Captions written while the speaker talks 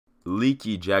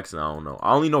Leeky Jackson, I don't know.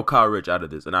 I only know Kyle Richh out of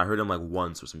this, and I heard him like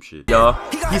once or some shit. Yeah,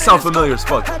 he sound familiar as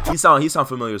fuck. He sound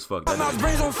familiar as fuck.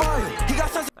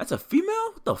 That's a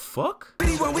female? What the fuck? Yeah.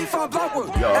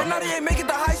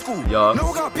 Yeah.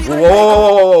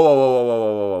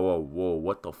 Whoa.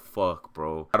 What the fuck,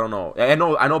 bro? I don't know. I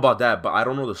know about that, but I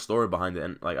don't know the story behind it.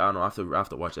 And like, I don't know. I have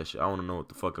to watch that shit. I want to know what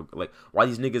the fuck. Like, why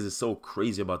these niggas is so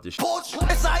crazy about this shit. These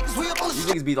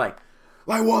niggas be like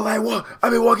what? I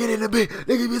been walking in the bit.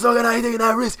 Niggas be talking out taking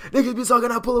that risk. Niggas be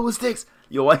talking out pulling with sticks.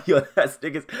 Yo, what? Yo, that's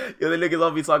niggas. Yo, the niggas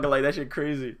all be talking like that shit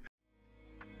crazy.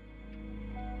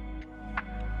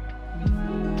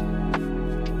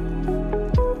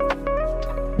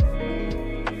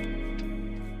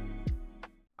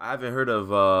 I haven't heard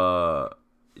of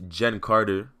Jenn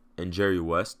Carter and Jerry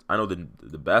West. I know the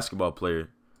basketball player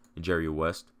Jerry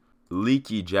West.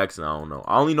 Leeky Jackson, I don't know.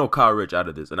 I only know Kyle Richh out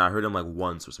of this, and I heard him like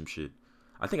once or some shit.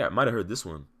 I think I might have heard this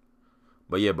one.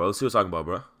 But yeah, bro, let's see what's talking about,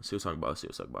 bro. Let's see what's talking about.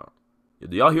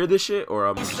 Do y'all hear this shit or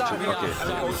I'm just okay?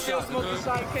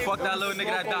 Fuck that little nigga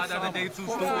that died the other day too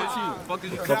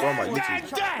stupid. Fuck on my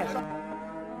YouTube.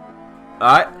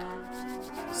 Alright.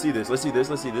 Let's see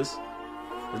this.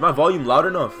 Is my volume loud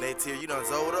enough? You done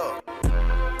zoned up.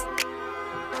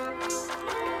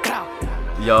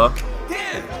 Yeah.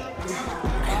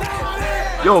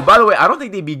 Yo, by the way, I don't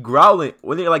think they be growling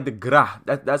when they're like the gra.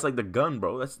 That's like the gun,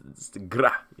 bro. That's the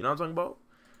gra. You know what I'm talking about?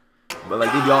 But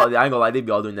like they be all, I ain't gonna lie, they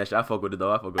be all doing that shit. I fuck with it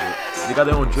though. They got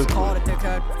their own drip. What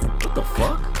the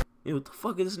fuck? Yo, what the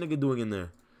fuck is this nigga doing in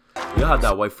there? We all have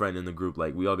that white friend in the group.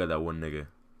 Like we all got that one nigga.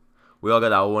 Bro.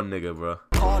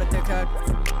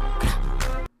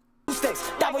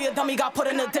 That way your dummy got put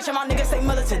in the ditch and my niggas stay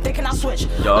militant. They cannot switch.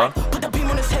 Like, put the beam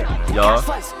on his hip. Now I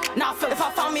feel if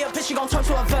I find me a bitch, she gon' turn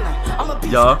to a villain. I'm a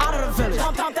beast out of the village.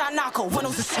 Pump that knocko,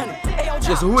 windows is 10.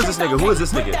 Yes, who is this nigga?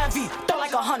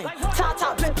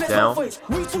 Down.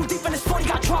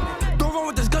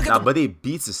 Nah, but they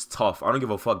beats is tough. I don't give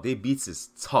a fuck. They beats is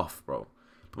tough, bro.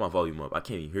 Put my volume up. I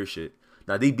can't even hear shit.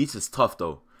 Nah, they beats is tough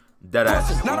though. Dead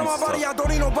ass. Not on my body, I don't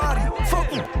need nobody.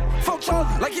 Fuck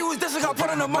Charlie. Like he was this got put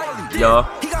in the mighty. Yeah,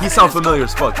 he sound familiar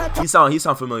as fuck. He sound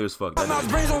familiar as fuck.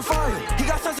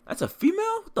 That's a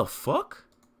female? What the fuck?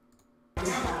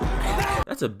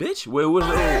 That's a bitch? Wait.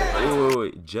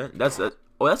 Jenn? That's a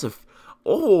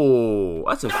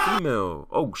female.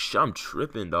 Oh shit, I'm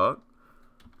tripping, dog.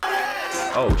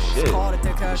 Oh shit.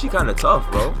 She kinda tough,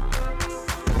 bro.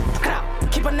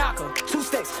 Keep a knocker, 2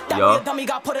 sticks. That way a dummy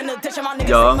got put in the ditch and my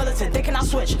niggas militant. They cannot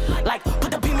switch. Like put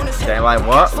the beam on his head. Like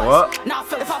what? Now I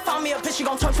feel if I find me a bitch, she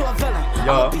gon' turn to a villain.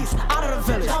 I'm a beast out of the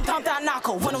village. Pump that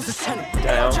knocko, windows is 10.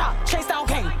 Chase down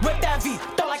king, whip that V,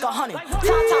 throw like 100. Top,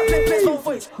 flip, both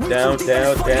ways. Down.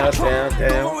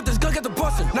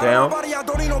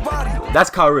 That's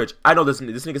Kyle Richh. I know this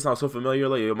nigga sounds so familiar.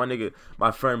 Like yo,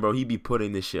 my friend, bro, he be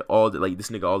putting this shit all like this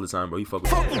nigga all the time, bro. He fuck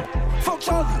with me. Fuck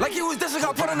Charlie, like he was this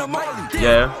got put in the mighty.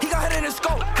 Yeah. He got hit in his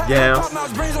skull. Yeah.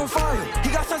 Brains on fire.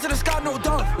 He got sense to the sky, no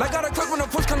dog. Like got a click when the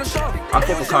push kinda sharp. I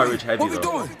fuck with Kyle Richh heavy though. What we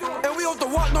doing? And we off the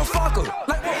walk, no fucker.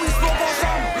 Like what we spoke on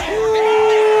summer.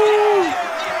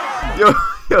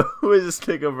 Yo, who is this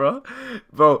nigga, bro?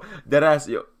 Bro, that ass,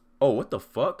 yo. Oh, what the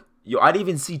fuck? Yo, I didn't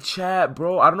even see chat,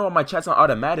 bro. I don't know why my chat's on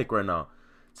automatic right now.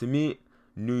 To me,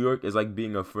 New York is like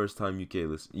being a first-time UK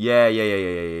listen. Yeah,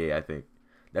 I think.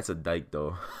 That's a dyke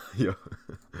though. Yo.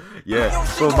 Yeah.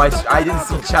 Bro, I didn't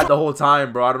see chat the whole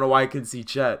time, bro. I don't know why I couldn't see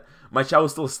chat. My chat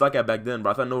was still stuck at back then,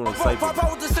 bro. I thought no one was typing. My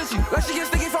Kyle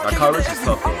Richh is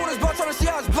tough though.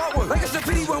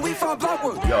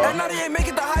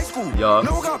 Yo.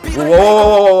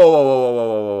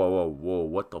 Whoa.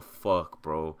 What the fuck,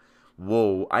 bro?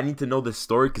 Whoa. I need to know this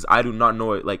story because I do not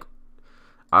know it. Like,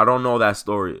 I don't know that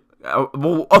story.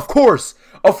 Well, of course,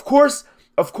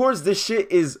 this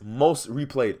shit is most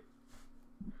replayed.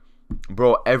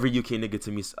 Bro, every UK nigga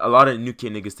to me, a lot of UK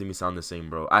niggas to me sound the same,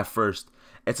 bro. At first,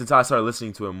 it's until I started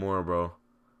listening to it more, bro.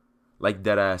 Like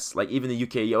dead ass. Like even the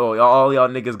UK, yo, all y'all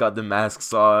niggas got the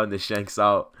masks on, the shanks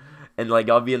out, and like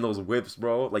y'all be in those whips,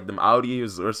 bro. Like them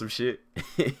Audis or some shit,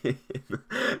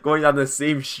 going down the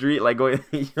same street, like going,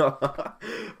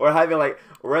 or having like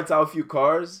rent out a few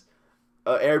cars,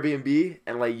 Airbnb,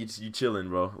 and like you chilling,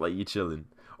 bro. Like you chilling.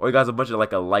 Or you got a bunch of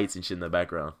like lights and shit in the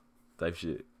background, type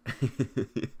shit.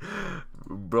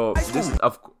 Bro, this is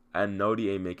and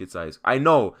NOTTI ain't make it size. I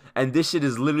know, and this shit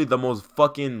is literally the most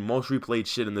replayed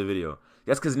shit in the video.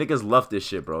 That's because niggas love this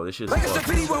shit, bro. This shit is fuck.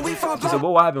 She said,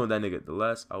 what happened with that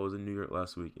nigga? I was in New York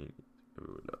last week,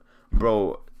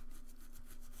 bro.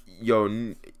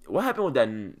 Yo, what happened with that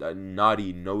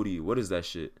NOTTI? What is that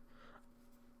shit?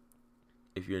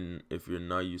 if you're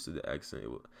not used to the accent,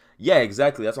 yeah,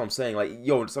 exactly. That's what I'm saying. Like,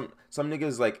 yo, some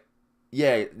niggas like,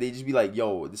 yeah, they just be like,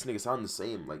 yo, this nigga sound the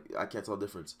same. Like, I can't tell the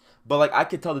difference. But like, I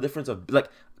can tell the difference of like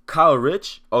Kyle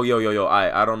Richh. Oh, yo,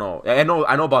 I don't know. I know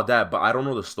about that, but I don't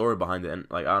know the story behind it. And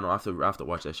like, I don't know. I have to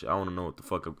watch that shit. I want to know what the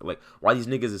fuck, like, why these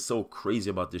niggas is so crazy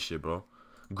about this shit, bro.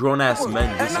 Grown ass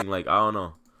men dissing, like, I don't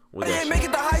know. What that shit? Make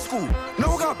it to high school.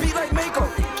 No got beat like makeup.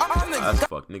 That's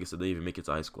fucked. Nigga said they even make it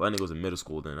to high school. That nigga was in middle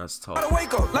school then. That's tough.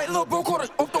 Wake up. Like little bro quarter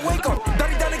off the wake up.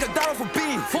 That nigga down for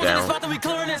being.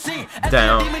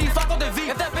 Down.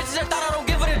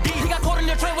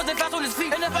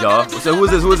 Yo, so who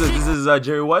is this? This is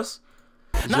Jerry West?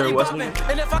 Jerry West nigga?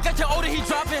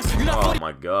 Oh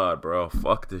my god, bro.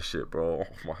 Fuck this shit, bro. Oh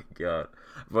my god.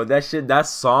 Bro, that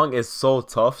song is so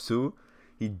tough too.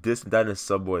 He dissed that in his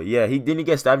Subway. Yeah, didn't he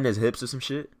get stabbed in his hips or some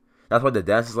shit? That's why the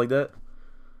dance is like that.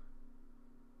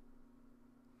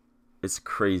 It's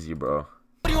crazy, bro.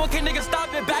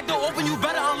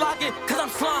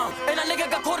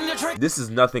 This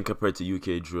is nothing compared to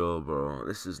UK drill, bro.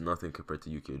 This is nothing compared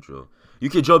to UK drill.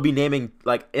 UK drill be naming,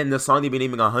 like, in the song they be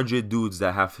naming 100 dudes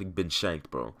that have been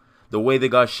shanked, bro. The way they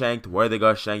got shanked, where they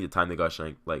got shanked, the time they got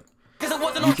shanked. Like,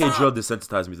 UK drill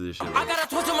desensitized me to this shit, bro. I gotta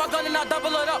twist my gun and I double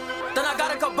it up. Then I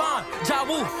gotta combine.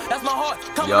 Jawu, that's my heart.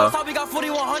 Come on, we got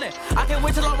 4100. I can't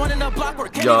wait till I run in the block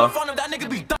work. Can't even find him, that nigga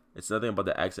be done. It's nothing about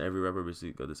the accent. Every rapper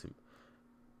basically got the same.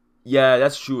 Yeah,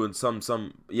 that's true. And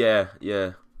yeah.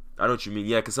 I know what you mean.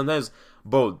 Yeah, because sometimes,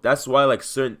 bro, that's why, like,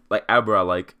 certain, like, Abra I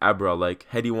like,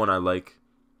 Heady One I like,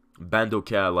 Bando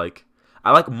K I like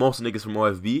most niggas from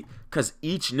OFB, because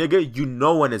each nigga, you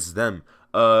know when it's them.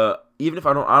 Even if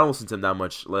I don't listen to him that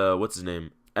much. What's his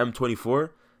name? M24.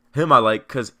 Him I like,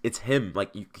 because it's him.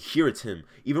 Like, you hear it's him.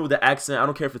 Even with the accent, I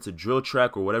don't care if it's a drill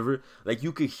track or whatever. Like,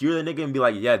 you could hear the nigga and be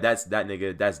like, yeah, that's that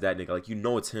nigga. That's that nigga. Like, you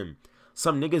know it's him.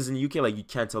 Some niggas in the UK, like, you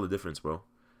can't tell the difference, bro.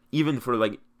 Even for,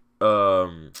 like,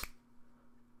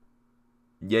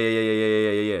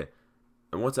 yeah.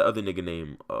 And what's the other nigga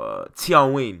name?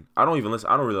 Tian Wayne. I don't even listen.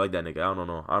 I don't really like that nigga. I don't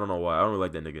know. I don't know why. I don't really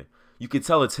like that nigga. You could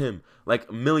tell it's him. Like,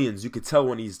 Millions, you could tell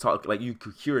when he's talking. Like, you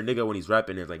could hear a nigga when he's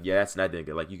rapping. And it's like, yeah, that's that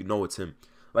nigga. Like, you know it's him.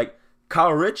 Like, Kyle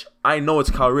Richh, I know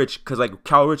it's Kyle Richh. Because, like,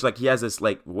 Kyle Richh, like, he has this,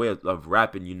 like, way of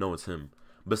rapping. You know it's him.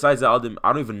 Besides that, I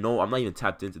don't even know. I'm not even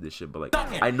tapped into this shit. But, like,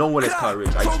 I know when it's Kyle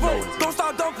Richh. I just know when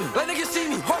it's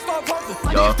him.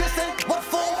 Yo.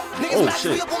 Oh,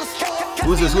 shit.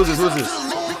 Who's this?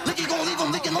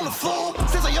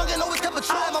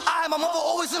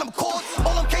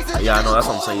 Yeah, I know. That's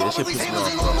what I'm saying. This shit pisses me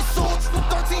off, bro.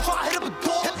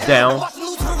 Down.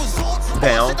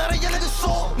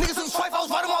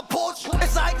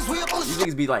 These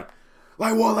niggas be like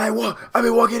what? I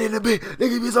been walking in the bit.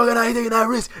 Niggas be talking, I ain't taking that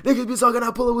risk. Niggas be talking,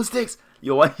 I pull it with sticks.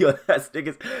 Yo, what? Yo, that's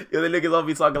niggas. Yo, the niggas all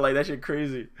be talking like that shit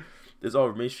crazy. It's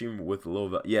all mainstream with low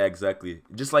value. Yeah, exactly.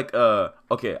 Just like,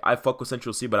 okay, I fuck with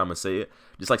Central C, but I'm gonna say it.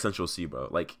 Just like Central C, bro.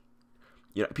 Like,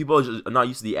 you know, people are just not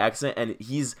used to the accent, and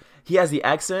he has the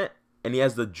accent, and he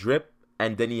has the drip,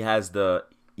 and then he has the,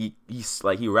 he's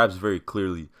like, he raps very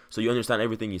clearly. So you understand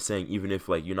everything he's saying, even if,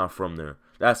 like, you're not from there.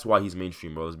 That's why he's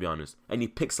mainstream, bro, let's be honest. And he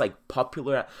picks, like,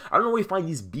 popular, I don't know where he finds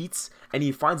these beats, and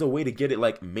he finds a way to get it,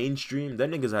 like, mainstream. That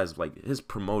niggas has, like, his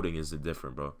promoting is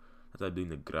different, bro. That's like doing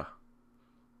the gra.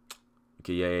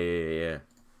 Okay, yeah.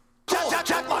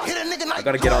 I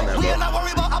gotta get on that, bro.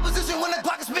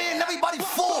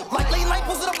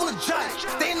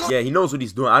 Yeah, he knows what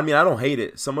he's doing. I mean, I don't hate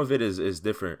it. Some of it is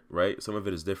different, right? Some of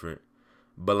it is different.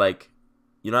 But, like,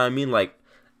 you know what I mean? Like,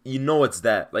 you know it's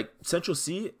that. Like, Central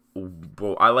C,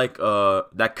 bro, I like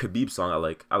that Khabib song. I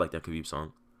like that Khabib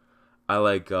song. I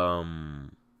like I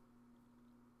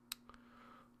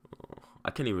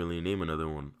can't even really name another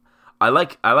one. I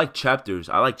like Chapters.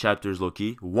 I like Chapters,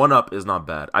 low-key. One Up is not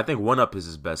bad. I think One Up is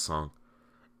his best song.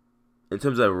 In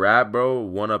terms of rap, bro,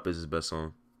 One Up is his best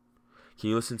song. Can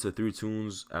you listen to 3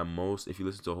 tunes at most? If you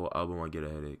listen to a whole album, I get a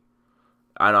headache.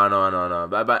 I know.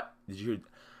 But did you hear?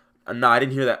 Nah, I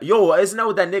didn't hear that. Yo, isn't that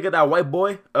with that nigga, that white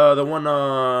boy? The one,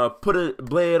 put a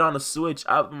blade on a switch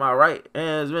out my right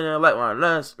hands, man, like my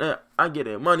left. I get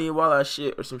it money while I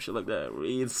shit, or some shit like that.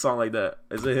 It's a song like that.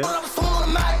 Is it him? I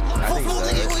think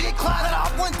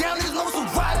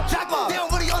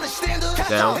it's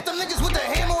down.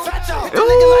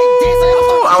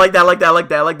 Ooh, I like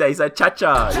that. He said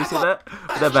cha-cha. You see that?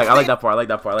 Put that back. I like that part. That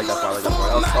was tough.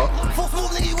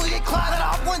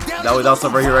 That was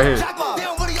something right here.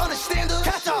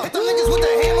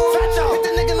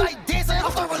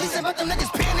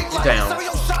 Down.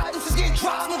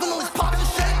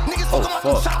 Oh,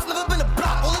 fuck.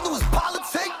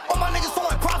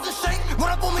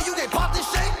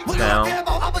 Down.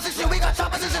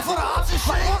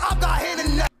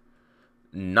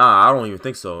 Nah, I don't even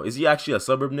think so. Is he actually a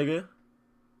suburb nigga?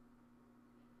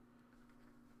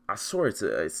 I swear it's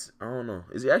I don't know.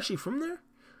 Is he actually from there?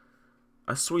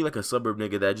 I swear he like a suburb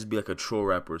nigga that just be like a troll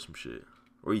rapper or some shit.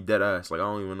 Or he dead ass. Like I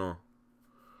don't even know.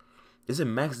 Is it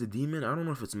Max the Demon? I don't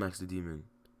know if it's Max the Demon.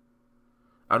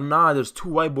 I don't know. There's two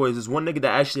white boys. There's one nigga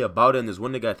that actually about it, and there's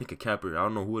one nigga I think a capper. I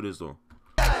don't know who it is though.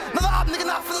 Another op nigga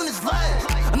not feeling his leg.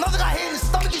 Another guy hitting his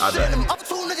stomach and shit. Them other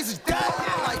two niggas is dead.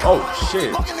 Like, oh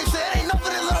shit. Bucking and shit. Ain't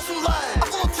nothing that let us from leg. I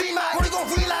full team out. Really gon'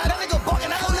 realize that nigga bucking.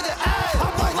 That little nigga ass. I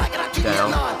won't like it. I keep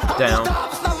down, me a nine. down,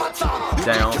 It's not my time. You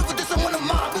down, can't kill for this and win the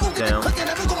mind. We gon' get down, the click and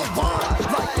then we gon' rewind.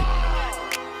 Like,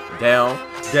 down,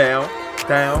 down,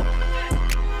 down.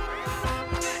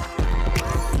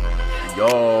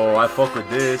 Yo, I fuck with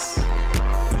this.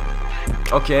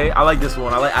 Okay, I like this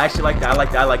one. I actually like that. I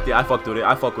like that. I like it. I fucked with it.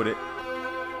 I fuck with it.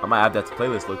 I might add that to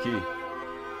playlist, low key.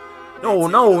 No. I'm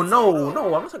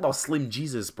not talking about Slim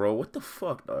Jesus, bro. What the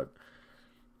fuck, dog?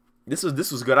 This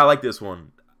was good. I like this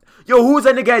one. Yo, who was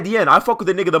that nigga at the end? I fuck with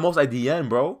the nigga the most at the end,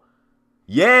 bro.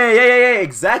 Yeah.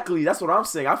 Exactly. That's what I'm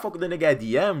saying. I fuck with the nigga at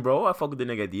the end, bro. I fuck with the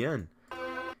nigga at the end.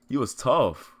 He was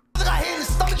tough.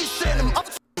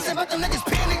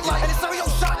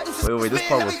 Wait, this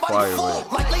part was fire, man.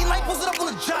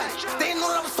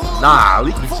 Nah,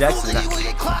 Leeky Jackson.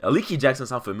 Leeky Jackson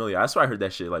sound familiar. I swear I heard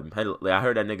that shit. Like I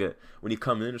heard that nigga when he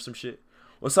come in or some shit.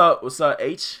 What's up,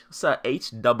 H? What's up,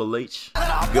 H? Double H?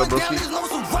 Good, bro.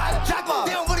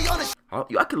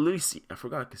 I could literally see. I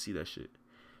forgot I could see that shit.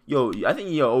 Yo, I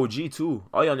think you're OG too.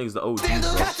 All y'all niggas the OGs, bro.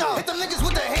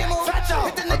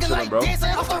 I'm chilling, bro.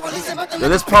 Yo,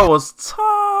 this part was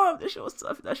tough. That shit was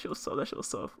tough. That shit was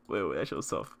tough. Wait, that shit was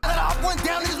tough. Nah.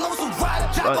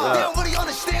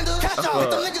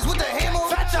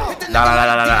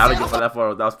 I don't give a that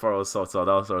part. That part was so tough.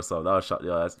 That was so tough. That was shot.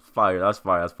 Yo, that's fire. That's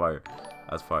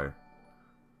fire.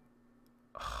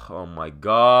 Oh my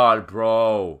god,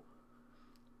 bro.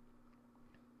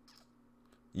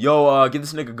 Yo, get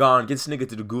this nigga gone. Get this nigga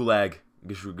to the gulag.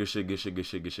 Good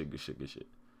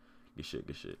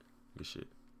shit.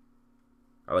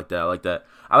 I like that.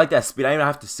 I like that speed. I didn't even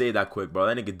have to say it that quick, bro.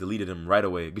 That nigga deleted him right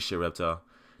away. Good shit, Reptile.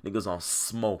 Niggas on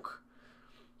smoke.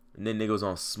 And then niggas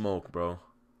on smoke, bro.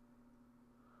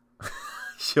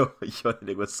 Yo, that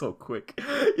nigga was so quick.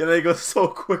 Yo, that nigga was so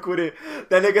quick with it.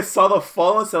 That nigga saw the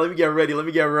fall and said, let me get ready. Let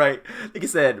me get right. Nigga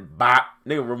said, bah.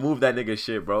 Nigga, remove that nigga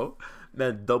shit, bro.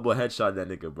 Then double headshot that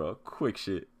nigga, bro. Quick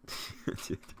shit.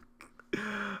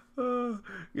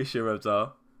 Good shit,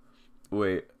 Reptile.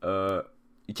 Wait,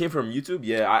 you came from YouTube?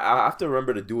 Yeah, I have to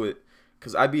remember to do it.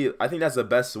 Cause I think that's the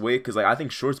best way. Cause like I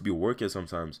think shorts be working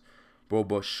sometimes. Bro,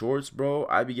 but shorts, bro,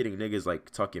 I be getting niggas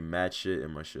like talking mad shit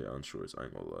in my shit on shorts. I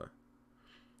ain't gonna lie.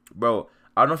 Bro,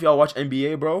 I don't know if y'all watch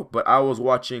NBA, bro, but I was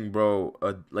watching, bro,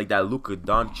 like that Luka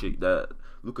Doncic,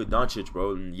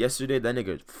 bro. And yesterday, that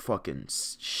nigga fucking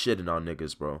shitting on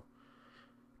niggas, bro.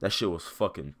 That shit was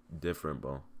fucking different,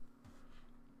 bro.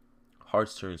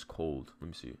 Hearts turns cold. Let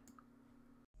me see.